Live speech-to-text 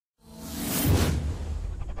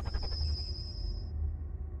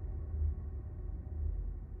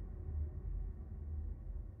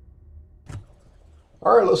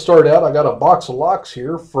All right, let's start out. I got a box of locks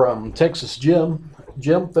here from Texas Jim.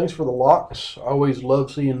 Jim, thanks for the locks. I always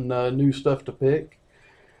love seeing new stuff to pick.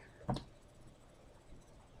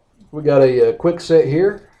 We got a quick set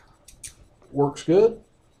here. Works good.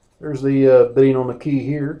 There's the bitting on the key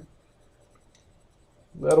here.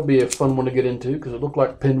 That'll be a fun one to get into because it looked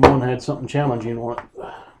like pin 1 had something challenging on it.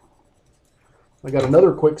 I got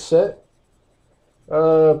another quick set.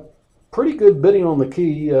 Pretty good bitting on the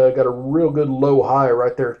key. Got a real good low high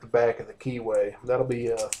right there at the back of the keyway. That'll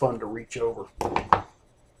be fun to reach over.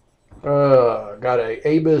 Got a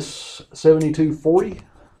Abus 7240.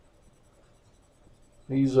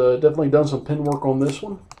 He's definitely done some pin work on this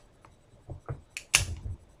one.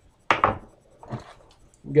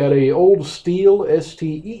 Got a old steel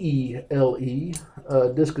STEELE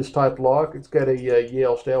discus type lock. It's got a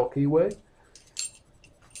Yale style keyway.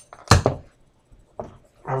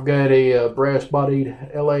 I've got a brass bodied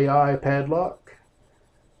LAI padlock.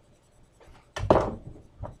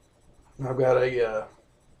 I've got a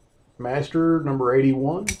Master number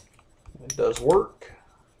 81. It does work.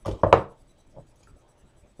 I've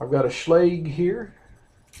got a Schlage here.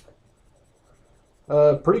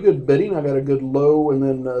 Pretty good bitting. I got a good low and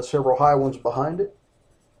then several high ones behind it.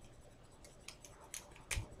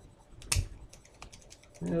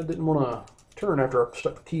 Yeah, I didn't want to turn after I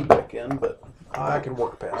stuck the key back in, but I can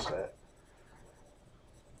work past that.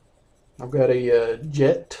 I've got a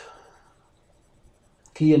Jet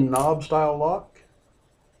key and knob style lock.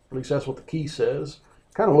 At least that's what the key says.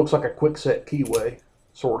 Kind of looks like a quick set keyway,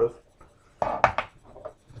 sort of.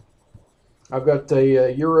 I've got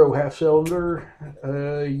a Euro half cylinder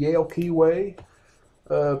Yale keyway.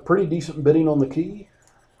 Pretty decent bitting on the key.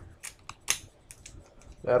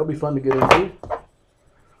 That'll be fun to get into.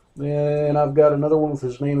 Then I've got another one with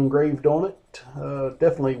his name engraved on it.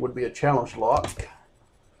 Definitely would be a challenge lock.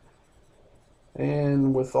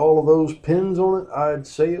 And with all of those pins on it, I'd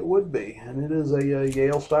say it would be. And it is a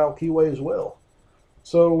Yale style keyway as well.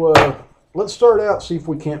 So let's start out, see if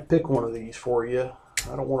we can't pick one of these for you.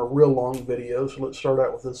 I don't want a real long video, so let's start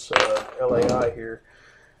out with this LAI here.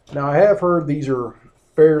 Now I have heard these are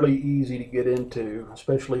fairly easy to get into,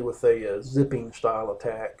 especially with a zipping style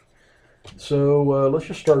attack. So let's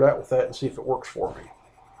just start out with that and see if it works for me.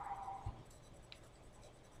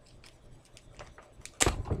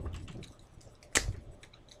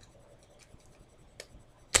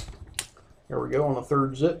 There we go on the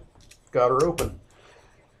third zip. Got her open.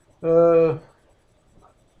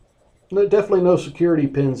 Definitely no security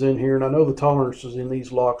pins in here, and I know the tolerances in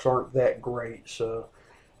these locks aren't that great, so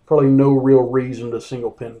probably no real reason to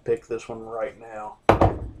single pin pick this one right now.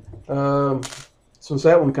 Since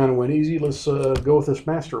that one kind of went easy, let's go with this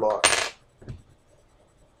master lock.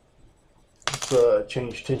 Let's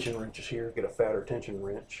change tension wrenches here, get a fatter tension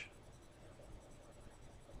wrench.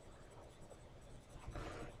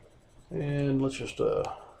 And let's just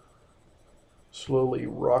slowly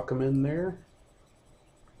rock them in there.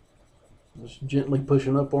 Just gently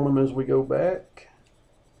pushing up on them as we go back.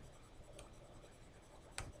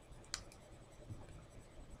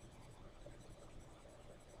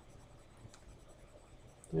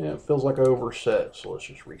 Yeah, it feels like I overset, so let's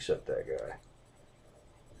just reset that guy.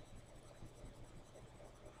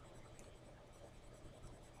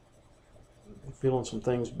 Feeling some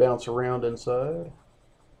things bounce around inside.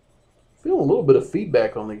 Feeling a little bit of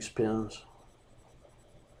feedback on these pins.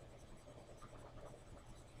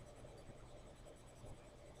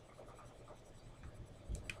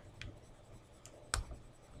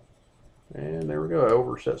 And there we go, I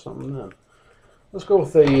overset something then. Let's go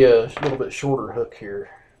with a little bit shorter hook here.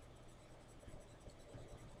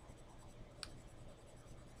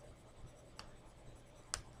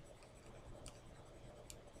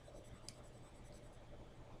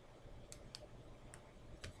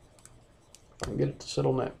 If I can get it to sit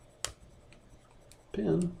on that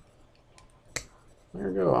pin. There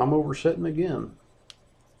we go, I'm oversetting again.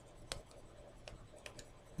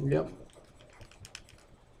 Yep.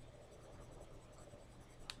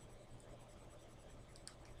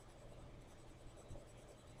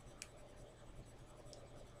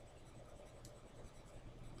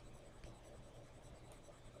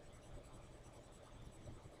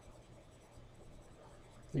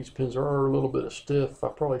 These pins are a little bit stiff. I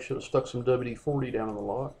probably should have stuck some WD-40 down in the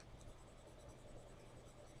lock.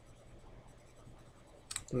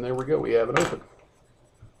 And there we go, we have it open.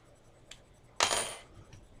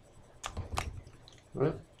 All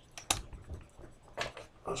right.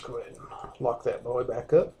 Let's go ahead and lock that boy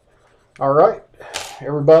back up. All right,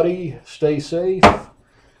 everybody stay safe.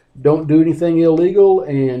 Don't do anything illegal,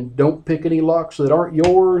 and don't pick any locks that aren't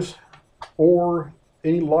yours or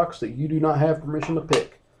any locks that you do not have permission to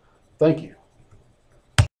pick. Thank you.